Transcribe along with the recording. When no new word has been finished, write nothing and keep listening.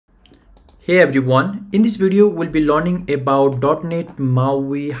Hey everyone, in this video we'll be learning about .NET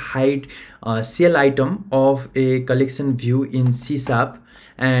MAUI hide CL item of a collection view in C#,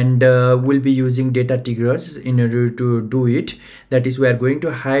 and we'll be using data triggers in order to do it. That is, we are going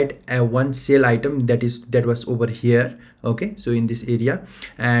to hide one CL item that was over here. Okay, so in this area,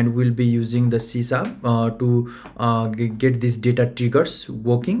 and we'll be using the C# to get these data triggers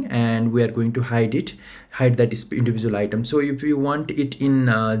working, and we are going to hide that individual item. So if you want it in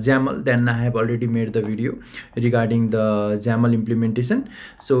XAML, then I have already made the video regarding the XAML implementation.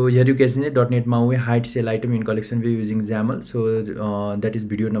 So here you can see .NET MAUI hide CL item in collection view using XAML. So that is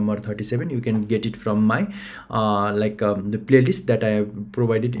video number 37. You can get it from my the playlist that I have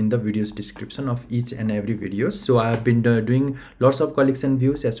provided in the videos description of each and every video. So I have been doing lots of collection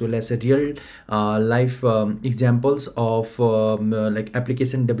views as well as a real life examples of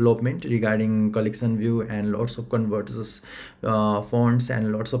application development regarding collection view, and lots of converters, fonts,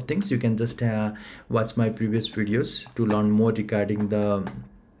 and lots of things. You can just watch my previous videos to learn more regarding the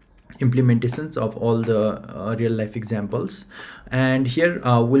implementations of all the real life examples. And here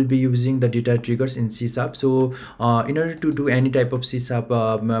we'll be using the data triggers in C#. So in order to do any type of C#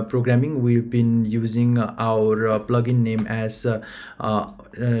 programming, we've been using our plugin name as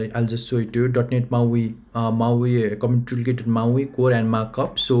I'll just show it to you, .NET MAUI community toolkit MAUI core and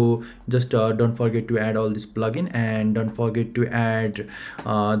markup. So just don't forget to add all this plugin, and don't forget to add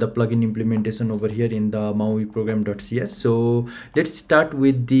the plugin implementation over here in the MAUI program.cs. So let's start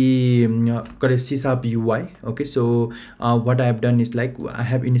with the C# UI. Okay, so what I have done is, like, I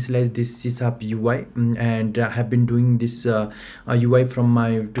have initialized this C# UI, and I have been doing this UI from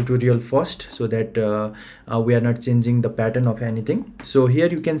my tutorial first, so that we are not changing the pattern of anything. So here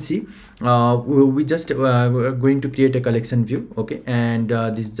you can see we just going to create a collection view. Okay, and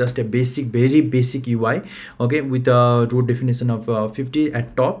this is just a very basic UI. Okay, with a row definition of 50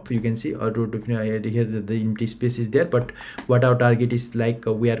 at top. You can see a row definition here, the empty space is there, but what our target is, like,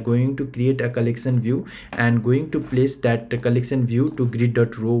 we are going to create a collection view and going to place that collection view to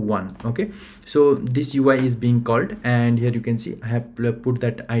grid.row1. okay, so this UI is being called, and here you can see I have put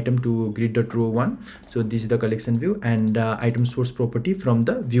that item to grid.row1. so this is the collection view, and item source property from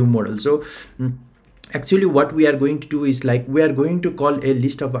the view model. So actually what we are going to do is, like, we are going to call a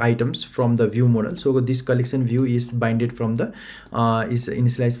list of items from the view model. So this collection view is binded from the is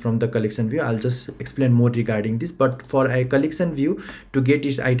initialized from the collection view. I'll just explain more regarding this. But for a collection view, to get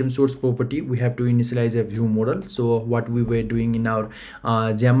its item source property, we have to initialize a view model. So what we were doing in our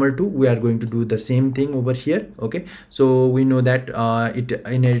XAML 2, we are going to do the same thing over here. Okay, so we know that it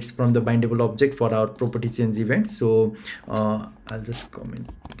inherits from the bindable object for our property change event. So I'll just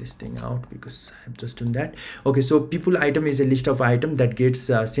comment this thing out because I've just done that. Okay, so people item is a list of items that gets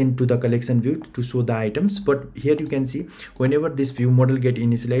sent to the collection view to show the items. But here you can see whenever this view model get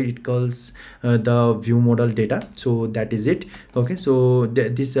initialized, it calls the view model data. So that is it. Okay, so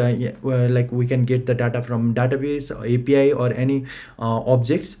this like, we can get the data from database, API, or any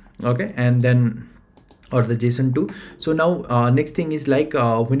objects. Okay, and then or the JSON too. So now next thing is, like,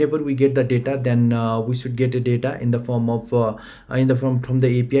 whenever we get the data, then we should get the data in the form of from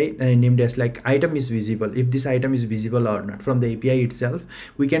the API named as, like, item is visible. If this item is visible or not from the API itself.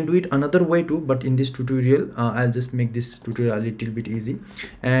 We can do it another way too, but in this tutorial I'll just make this tutorial a little bit easy.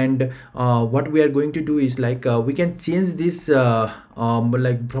 And what we are going to do is, like, we can change this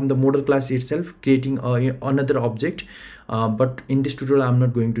like from the model class itself, creating another object. But in this tutorial I'm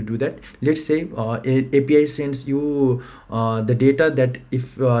not going to do that. Let's say API sends you the data that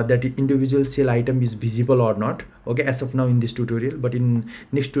if that individual CL item is visible or not. Okay, as of now in this tutorial, but in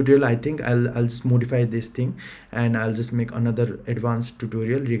next tutorial I think I'll just modify this thing, and I'll just make another advanced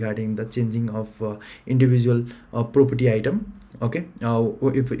tutorial regarding the changing of individual property item. Okay,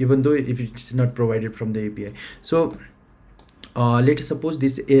 even though if it's not provided from the API. So let's suppose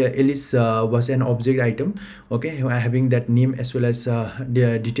this Alice was an object item. Okay, having that name as well as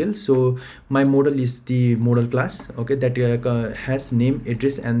the details. So my model is the model class. Okay, that has name,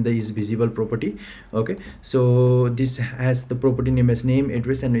 address, and the is visible property. Okay, so this has the property name as name,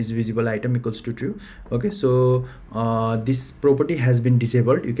 address, and is visible item equals to true. Okay, so this property has been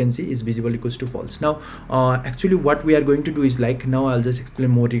disabled. You can see is visible equals to false. Now actually what we are going to do is, like, now I'll just explain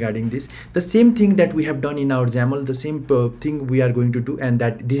more regarding this. The same thing that we have done in our XAML, the same thing we are going to do, and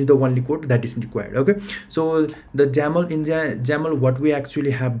that this is the only code that is required. Okay, so the XAML, in XAML, what we actually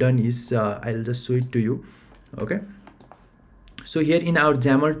have done is I'll just show it to you. Okay, so here in our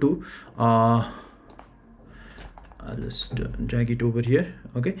XAML 2, I'll just drag it over here.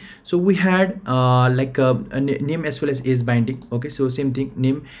 Okay, so we had like a name as well as age binding. Okay, so same thing,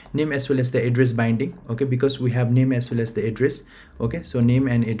 name as well as the address binding. Okay, because we have name as well as the address. Okay, so name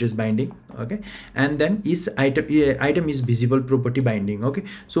and address binding. okay, and then is item is visible property binding. Okay,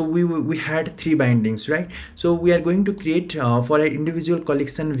 so we had 3 bindings, right? So we are going to create for an individual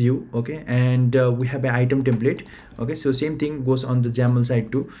collection view, okay, and we have an item template. Okay, so same thing goes on the XAML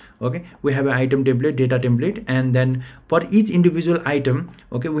side too. Okay, we have an item template, data template, and then for each individual item,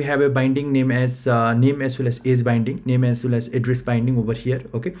 okay, we have a binding name as name as well as age binding, name as well as address binding over here.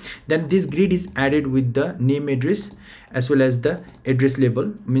 Okay, then this grid is added with the name address as well as the address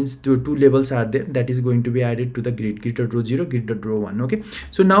label, means two labels are there, that is going to be added to the grid.row0, grid.row1. okay,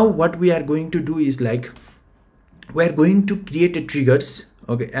 so now what we are going to do is like we are going to create a triggers,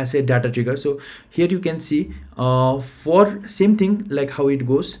 okay, as a data trigger. So here you can see for same thing like how it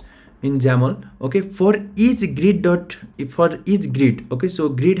goes in XAML. Okay, for each grid, okay, so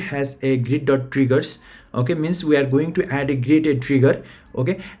grid has a grid.triggers. Okay, means we are going to add a grid trigger.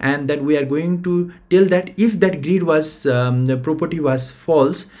 Okay, and then we are going to tell that if that grid was the property was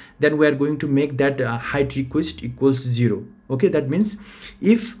false, then we are going to make that height request equals 0. Okay, that means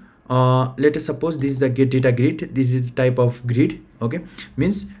if let us suppose this is the get data grid, this is the type of grid. Okay,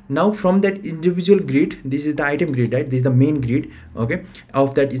 means now from that individual grid, this is the item grid, right? This is the main grid, okay,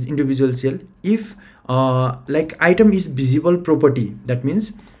 of that is individual cell. If like item is visible property, that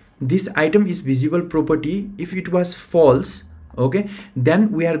means this item is visible property, if it was false, okay,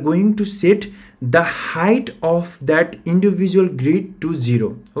 then we are going to set the height of that individual grid to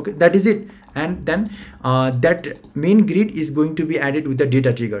 0. Okay, that is it. And then that main grid is going to be added with the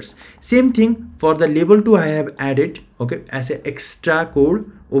data triggers. Same thing for the label 2 I have added, okay, as an extra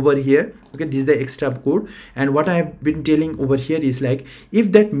code over here. Okay, this is the extra code, and what I have been telling over here is like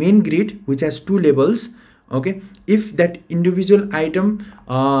if that main grid which has 2 labels, okay, if that individual item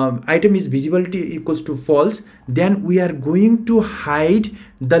is visibility equals to false, then we are going to hide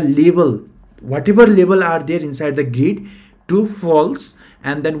the label, whatever label are there inside the grid, to false,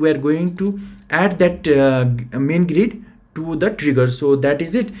 and then we are going to add that main grid to the trigger. So that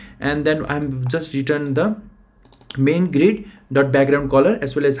is it. And then I'm just return the main grid dot background color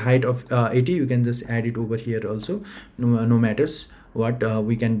as well as height of 80. You can just add it over here also, no matters what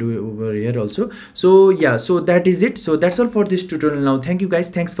we can do over here also. So yeah, so that is it. So that's all for this tutorial now. Thank you guys,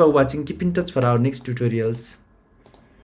 thanks for watching, keep in touch for our next tutorials.